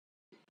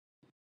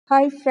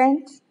Hi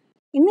friends,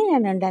 ഇന്ന്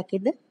ഞാൻ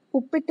ഉണ്ടാക്കിയത്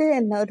ഉപ്പിട്ട്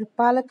എന്ന ഒരു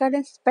പാലക്കാട്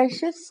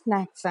സ്പെഷ്യൽ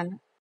സ്നാക്സ് ആണ്.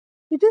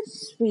 ഇത്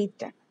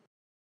സ്വീറ്റ് ആണ്.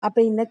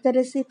 അപ്പോൾ ഇന്നത്തെ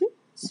റെസിപ്പി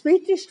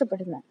സ്വീറ്റ്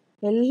ഇഷ്ടപ്പെടുന്ന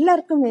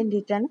എല്ലാവർക്കും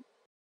വേണ്ടിയിട്ടാണ്.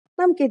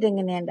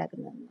 നമുക്കിതെങ്ങനെയാണ്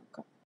ഉണ്ടാക്കുന്നതെന്ന്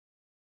നോക്കാം.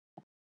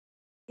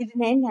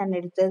 ഇതിനെ ഞാൻ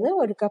എടുത്തത്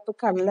 1 കപ്പ്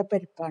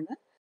കടലപ്പരിപ്പാണ്.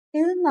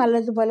 ഇത്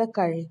നല്ലതുപോലെ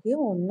കഴുകി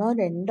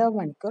 1-2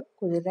 മണിക്കൂർ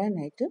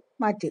കുതിരാനായിട്ട്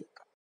മാറ്റി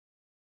വെക്കാം.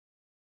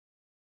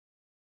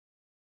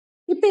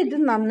 ഇപ്പം ഇത്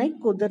നന്നായി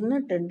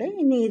കുതിർന്നിട്ടുണ്ട്.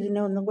 ഇനി ഇതിനെ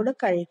ഒന്നും കൂടെ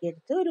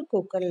കഴുകിയെടുത്ത് ഒരു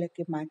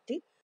കുക്കറിലേക്ക് മാറ്റി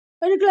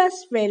 1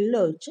 ഗ്ലാസ് വെള്ളം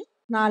ഒഴിച്ച്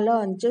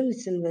 4-5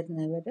 വിസിൽ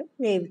വരുന്നവരെ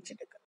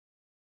വേവിച്ചെടുക്കുക.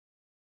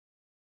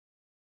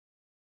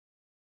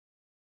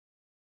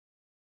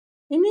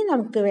 ഇനി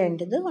നമുക്ക്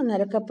വേണ്ടത്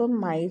 1.5 കപ്പ്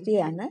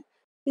മൈദയാണ്.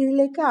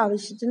 ഇതിലേക്ക്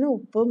ആവശ്യത്തിന്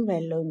ഉപ്പും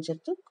വെള്ളവും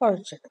ചേർത്ത്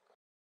കുഴച്ചെടുക്കുക.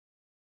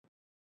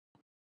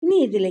 ഇനി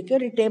ഇതിലേക്ക്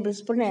 1 ടേബിൾ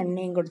സ്പൂൺ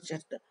എണ്ണയും കൂടി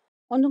ചേർത്ത്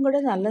ഒന്നും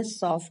കൂടെ നല്ല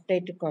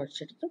സോഫ്റ്റായിട്ട്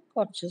കുഴച്ചെടുത്ത്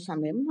കുറച്ച്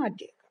സമയം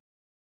മാറ്റിവെക്കുക.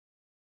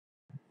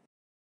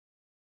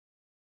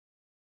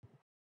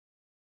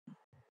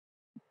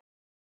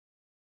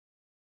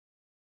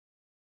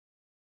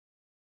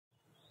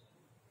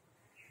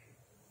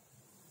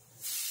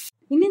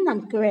 ഇനി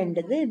നമുക്ക്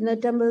വേണ്ടത്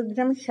 250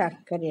 ഗ്രാം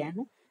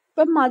ശർക്കരയാണ്.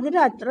 ഇപ്പം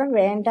മധുരം അത്ര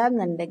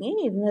വേണ്ടാന്നുണ്ടെങ്കിൽ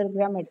 200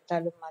 ഗ്രാം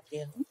എടുത്താലും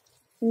മതിയാകും.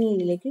 ഇനി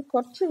ഇതിലേക്ക്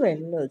കുറച്ച്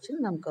വെള്ളം ഒഴിച്ച്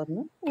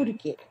നമുക്കൊന്ന്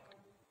ഉരുക്കിയെടുക്കാം.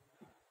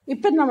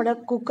 ഇപ്പം നമ്മുടെ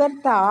കുക്കർ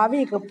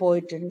ആവിയൊക്കെ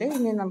പോയിട്ടുണ്ട്.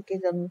 ഇനി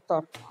നമുക്കിതൊന്ന്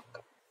തുറന്ന്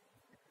നോക്കാം.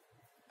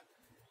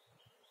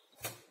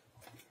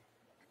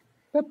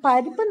 ഇപ്പം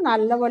പരിപ്പ്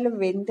നല്ലപോലെ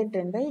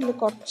വെന്തിട്ടുണ്ട്. ഇതിൽ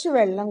കുറച്ച്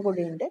വെള്ളം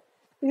കൂടിയുണ്ട്.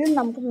 ഇത്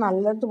നമുക്ക്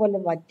നല്ലതുപോലെ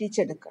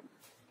വറ്റിച്ചെടുക്കണം.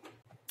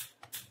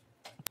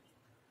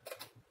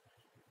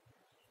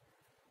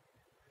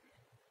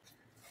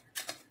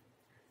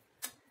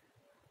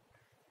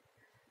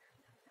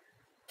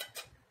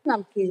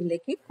 നമുക്ക്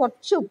ഇതിലേക്ക്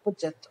കുറച്ച് ഉപ്പ്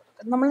ചേർത്ത്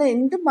കൊടുക്കാം. നമ്മൾ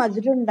എന്ത്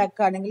മധുരം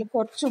ഉണ്ടാക്കുകയാണെങ്കിലും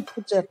കുറച്ച്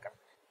ഉപ്പ് ചേർക്കണം.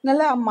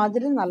 എന്നാലും ആ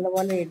മധുരം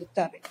നല്ലപോലെ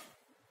എടുത്തറിയും.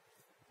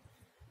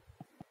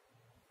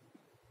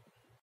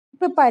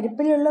 ഇപ്പം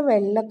പരിപ്പിലുള്ള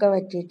വെള്ളമൊക്കെ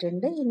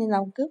വറ്റിയിട്ടുണ്ട്. ഇനി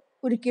നമുക്ക്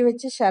ഉരുക്കി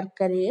വെച്ച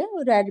ശർക്കരയെ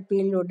ഒരു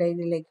അരിപ്പയിലൂടെ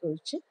ഇതിലേക്ക്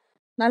ഒഴിച്ച്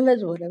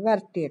നല്ലതുപോലെ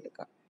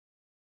വരട്ടിയെടുക്കാം.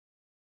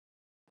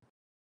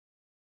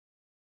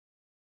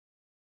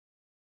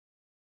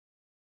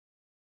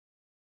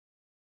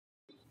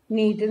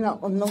 ഇനി ഇത്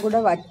ഒന്നും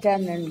കൂടെ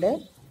വറ്റാനുണ്ട്.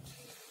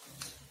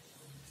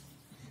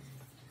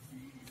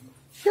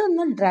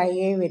 ഇതൊന്ന് ഡ്രൈ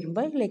ആയി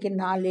വരുമ്പോൾ ഇതിലേക്ക്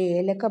 4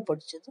 ഏലക്ക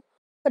പൊടിച്ചതും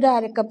 1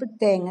 അര കപ്പ്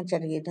തേങ്ങ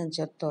ചിരകിയതും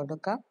ചേർത്ത്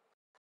കൊടുക്കാം.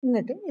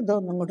 എന്നിട്ട്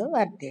ഇതൊന്നും കൂടെ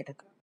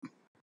വരട്ടിയെടുക്കാം.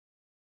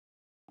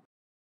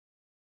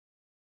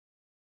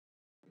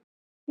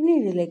 ഇനി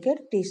ഇതിലേക്ക്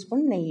 1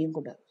 ടീസ്പൂൺ നെയ്യും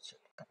കൂടെ ഒഴിച്ച്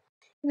കൊടുക്കാം.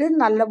 ഇത്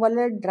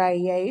നല്ലപോലെ ഡ്രൈ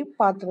ആയി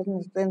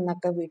പാത്രത്തിൽ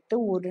നിന്നൊക്കെ വിട്ട്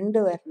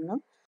ഉരുണ്ട്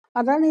വരണം.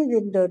 അതാണ്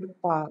ഇതിൻ്റെ ഒരു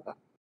പാകം.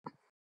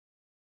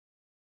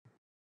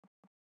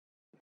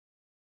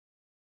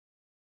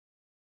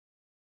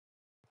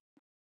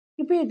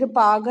 ഇപ്പം ഇത്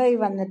പാകമായി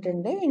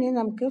വന്നിട്ടുണ്ട്. ഇനി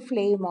നമുക്ക്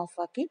ഫ്ലെയിം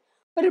ഓഫാക്കി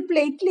ഒരു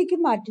പ്ലേറ്റിലേക്ക്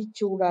മാറ്റി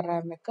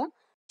ചൂടാറാൻ വെക്കാം.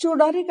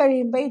 ചൂടാറി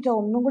കഴിയുമ്പോൾ ഇത്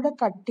ഒന്നും കൂടെ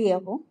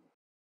കട്ടിയാവും.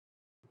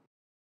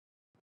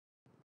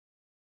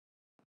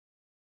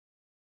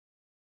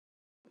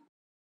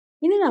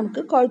 ഇനി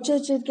നമുക്ക് കുഴച്ച്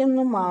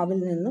വെച്ചിരിക്കുന്ന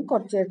മാവിൽ നിന്ന്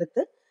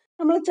കുറച്ചെടുത്ത്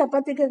നമ്മൾ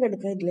ചപ്പാത്തിക്കൊക്കെ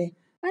എടുക്കില്ലേ,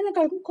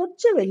 അതിനേക്കാളും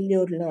കുറച്ച്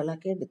വലിയ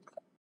ഉരുളകളൊക്കെ എടുക്കുക.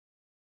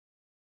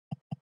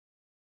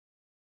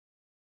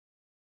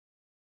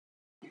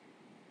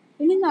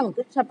 ഇനി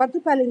നമുക്ക് ചപ്പാത്തി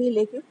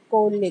പലകയിലേക്കും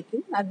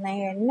കോലിലേക്കും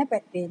നന്നായി എണ്ണ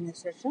പരത്തിയതിന്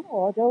ശേഷം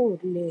ഓരോ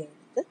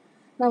ഉരുളയെടുത്ത്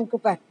നമുക്ക്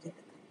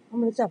പരത്തിയെടുക്കാം.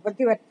 നമ്മൾ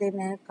ചപ്പാത്തി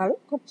പരത്തിയതിനേക്കാളും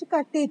കുറച്ച്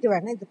കട്ടിയിട്ട്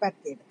വേണം ഇത്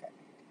പരത്തിയെടുക്കാൻ.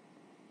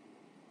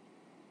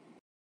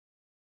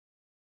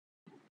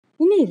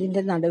 ഇനി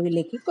ഇതിൻ്റെ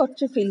നടുവിലേക്ക്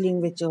കുറച്ച്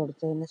ഫില്ലിങ് വെച്ച്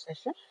കൊടുത്തതിന്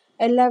ശേഷം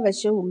എല്ലാ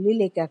വശവും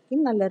ഉള്ളിലേക്കാക്കി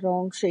നല്ല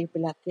റൗണ്ട്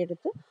ഷേപ്പിലാക്കി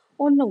എടുത്ത്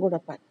ഒന്നും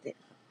കൂടെ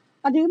പരത്തിയെടുക്കാം.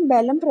 അധികം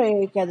ബലം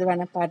പ്രയോഗിക്കാതെ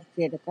വേണം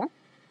പരത്തിയെടുക്കാം.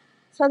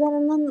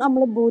 സാധാരണ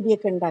നമ്മൾ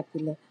ബൂരിയൊക്കെ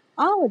ഉണ്ടാക്കില്ലേ,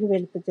 ആ ഒരു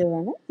വലുപ്പത്തിൽ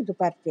വേണം ഇത്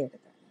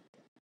പരത്തിയെടുക്കാൻ.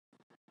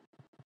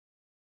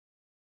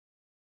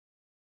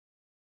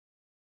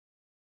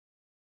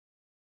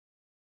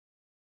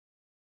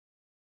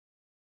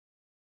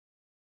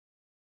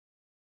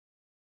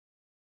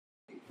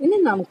 ഇനി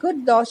നമുക്ക്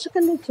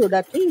ദോശക്കല്ല്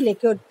ചൂടാക്കി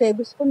ഇതിലേക്ക് 1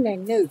 ടേബിൾ സ്പൂൺ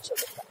എണ്ണ ഒഴിച്ചു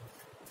കൊടുക്കാം.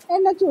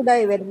 എണ്ണ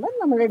ചൂടായി വരുമ്പോൾ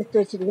നമ്മൾ എടുത്തു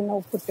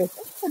വെച്ചിരിക്കുന്ന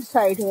ഉപ്പിട്ടിട്ട് ഒരു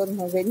സൈഡ്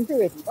ഒന്ന് വെന്ത്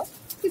വരുമ്പോൾ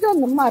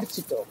ഇതൊന്നും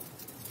മറിച്ചിട്ട് പോകും.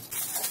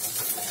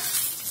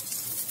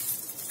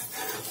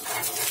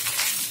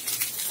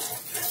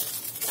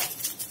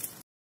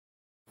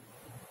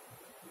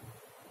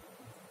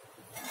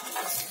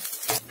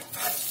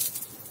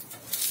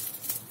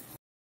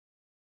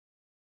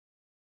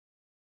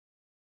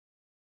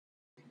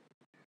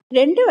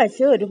 രണ്ട്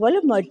വശം ഒരുപോലെ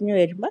മൊരിഞ്ഞു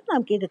വരുമ്പോൾ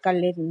നമുക്കിത്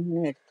കല്ലിൽ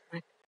നിന്ന് എടുത്ത്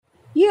മാറ്റാം.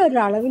 ഈ ഒരു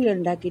അളവിൽ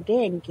ഉണ്ടാക്കിയിട്ട്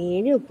എനിക്ക്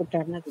 7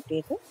 ഉപ്പിട്ടാണ്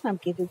കിട്ടിയത്.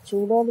 നമുക്കിത്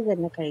ചൂടോട്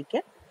തന്നെ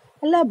കഴിക്കാം.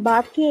 അല്ല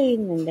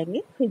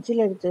ബാക്കിയായിരുന്നുണ്ടെങ്കിൽ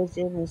ഫ്രിഡ്ജിലെടുത്ത്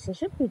വെച്ചതിന്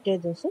ശേഷം പിറ്റേ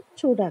ദിവസം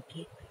ചൂടാക്കി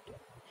കഴിക്കാം.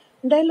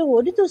 എന്തായാലും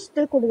ഒരു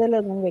ദിവസത്തിൽ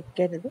കൂടുതലൊന്നും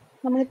വെക്കരുത്.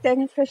 നമ്മൾ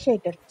തേങ്ങ ഫ്രഷ്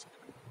ആയിട്ട്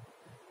അരച്ചെടുക്കും.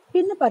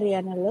 പിന്നെ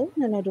പറയാനുള്ളത്,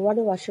 ഞാൻ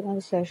ഒരുപാട്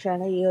വർഷങ്ങൾക്ക്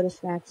ശേഷമാണ് ഈ ഒരു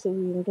സ്നാക്സ്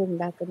വീണ്ടും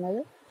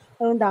ഉണ്ടാക്കുന്നത്.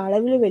 അതുകൊണ്ട്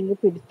അളവിൽ വലിയ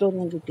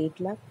പിടുത്തമൊന്നും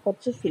കിട്ടിയിട്ടില്ല.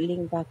 കുറച്ച്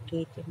ഫില്ലിങ്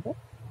ബാക്കിയായിട്ടുണ്ട്.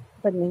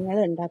 അപ്പം നിങ്ങൾ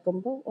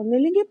ഉണ്ടാക്കുമ്പോൾ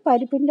ഒന്നില്ലെങ്കിൽ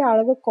പരിപ്പിൻ്റെ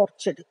അളവ്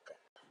കുറച്ചെടുക്കുക,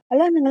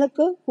 അല്ല,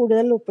 നിങ്ങൾക്ക്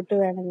കൂടുതൽ ഉപ്പിട്ട്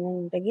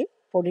വേണമെന്നുണ്ടെങ്കിൽ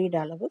പൊടിയുടെ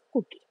അളവ്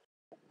കൂട്ടി.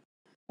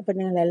 അപ്പോൾ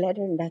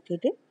നിങ്ങളെല്ലാവരും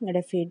ഉണ്ടാക്കിയിട്ട്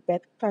നിങ്ങളുടെ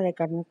ഫീഡ്ബാക്ക് താഴെ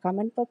കാണുന്ന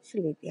കമൻറ്റ് ബോക്സിൽ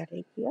എഴുതി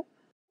അറിയിക്കുക.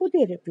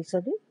 പുതിയൊരു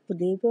എപ്പിസോഡിൽ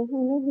പുതിയ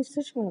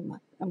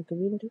വിശേഷങ്ങളുമായി നമുക്ക്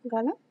വീണ്ടും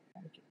കാണാം.